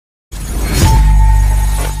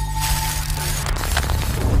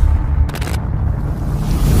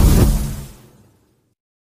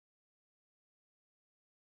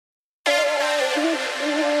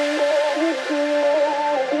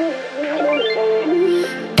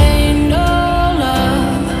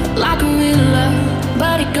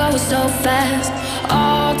was so fast,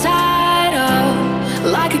 all tied up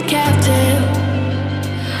like a captive.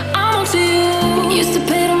 I'm on to you. Used to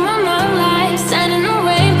pay to my life, standing on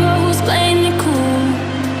rainbows, playing it cool.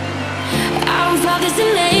 I haven't felt this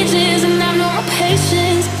in ages, and I've no more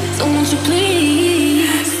patience. So won't you please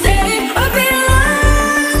stay a bit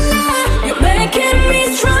longer? You're making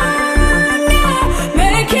me stronger,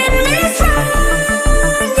 making me stronger.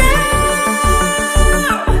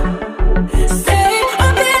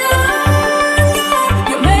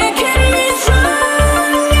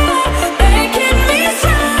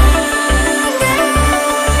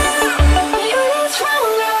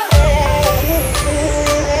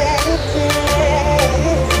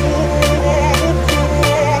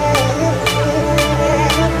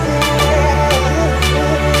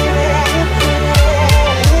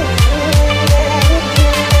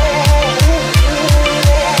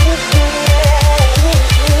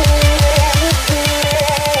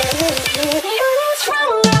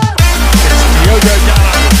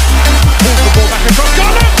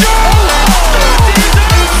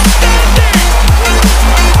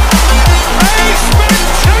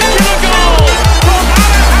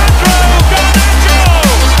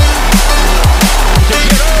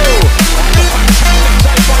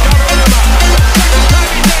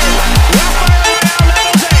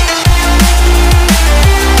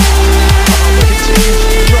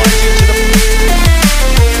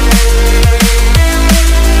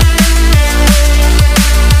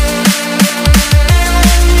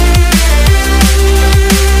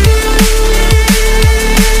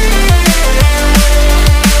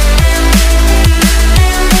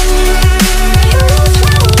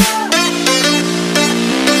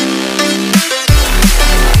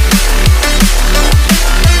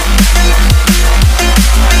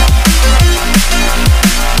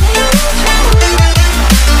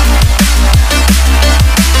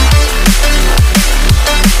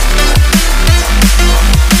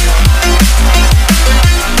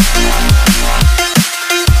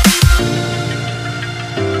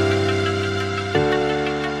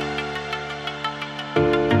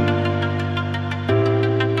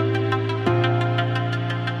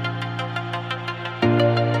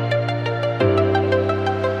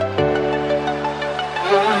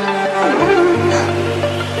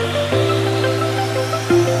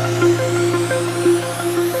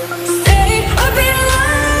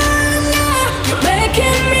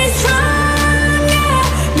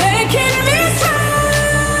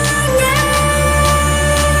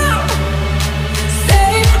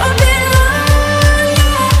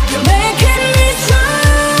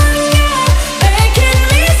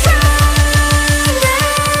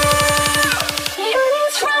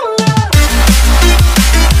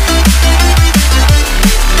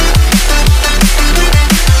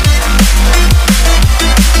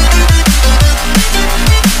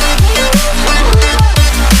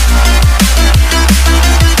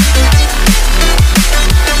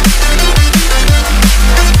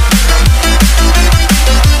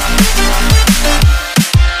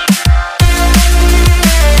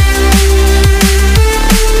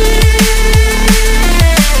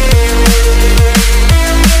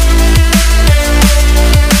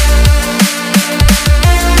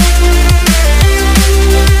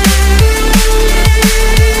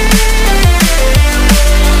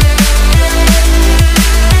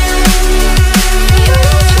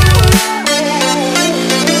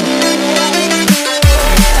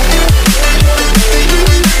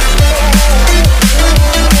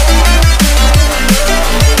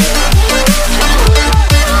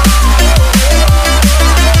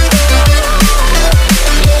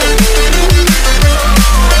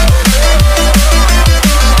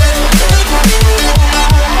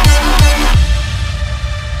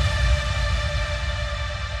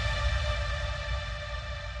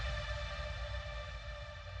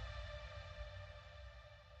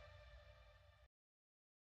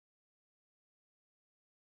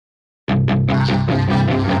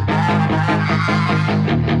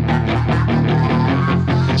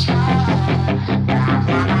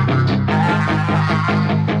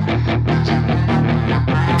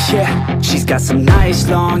 Yeah, she's got some nice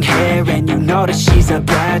long hair, and you know that she's a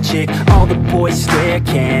bad chick. All the boys stare,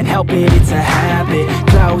 can't help it, it's a habit.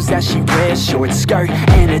 Clothes that she wears, short skirt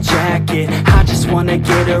and a jacket. I just wanna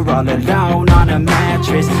get her all alone on a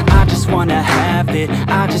mattress. I just wanna have it,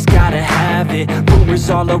 I just gotta have it. Rumors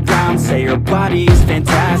all around say her body is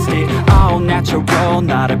fantastic. All natural,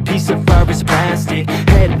 not a piece of fur is plastic.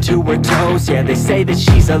 Head to her toes, yeah, they say that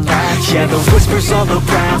she's a latch. Yeah, the whispers all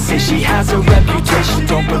around say she has a reputation.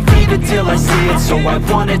 Don't believe it till I see it, so I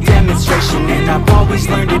want a demonstration. And I've always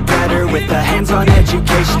learned it better with a hands-on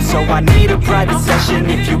education. So I need a private session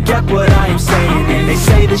if you get what I am saying. And they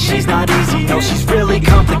say that she's not easy, no, she's really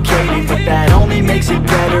complicated, but that only makes it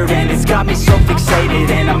better, and it's got me so fixated.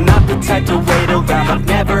 And I'm not the type to wait around, I've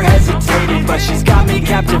never hesitated, but she's got me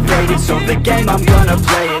captivated, so the game, I'm gonna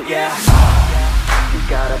play it, yeah. She's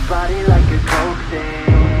got a body like a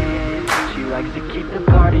cocaine, she likes to keep the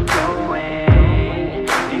party going.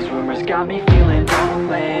 These rumors got me feeling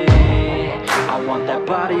lonely, I want that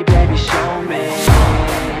body, baby, show me.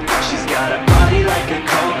 She's got a body like a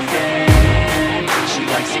cocaine, she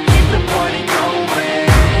likes to keep the party going.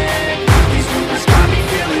 These rumors got me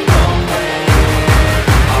feeling lonely,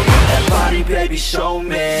 I want that body, baby, show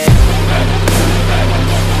me.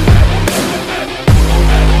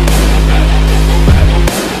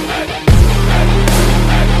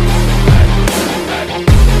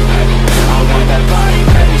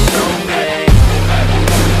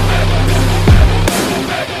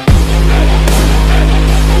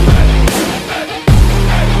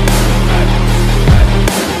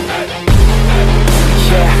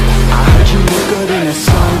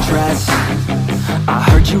 I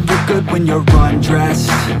heard you look good when you're undressed,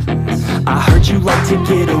 I heard you like to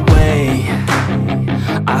get away,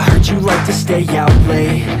 I heard you like to stay out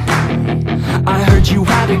late, I heard you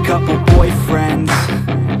had a couple boyfriends,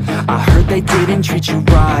 I heard they didn't treat you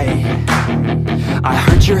right, I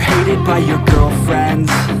heard you're hated by your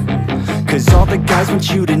girlfriends, cause all the guys want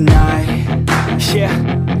you tonight. Yeah,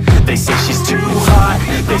 they say she's too hot,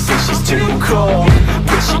 they say she's too cold,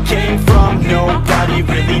 where she came from nobody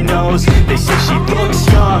really knows. They say she looks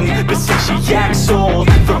young, but say she acts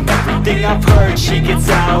old. From everything I've heard, she gets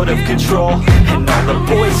out of control. And all the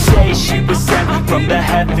boys say she was sent from the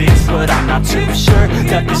heavens, but I'm not too sure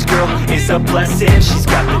that this girl is a blessing. She's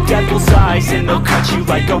got the devil's eyes and they'll cut you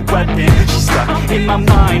like a weapon. She's stuck in my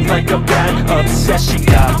mind like a bad obsession,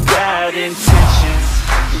 got bad intentions.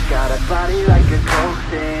 She's got a body like a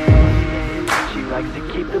cocaine, she likes to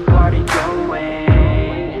keep the party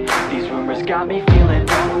going. These rumors got me feeling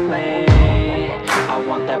lonely, I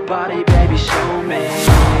want that body, baby, show me.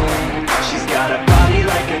 She's got a body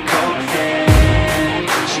like a cocaine,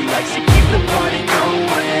 she likes to keep the party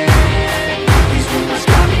going. These rumors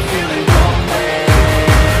got me feeling lonely,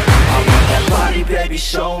 I want that body, baby,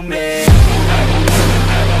 show me.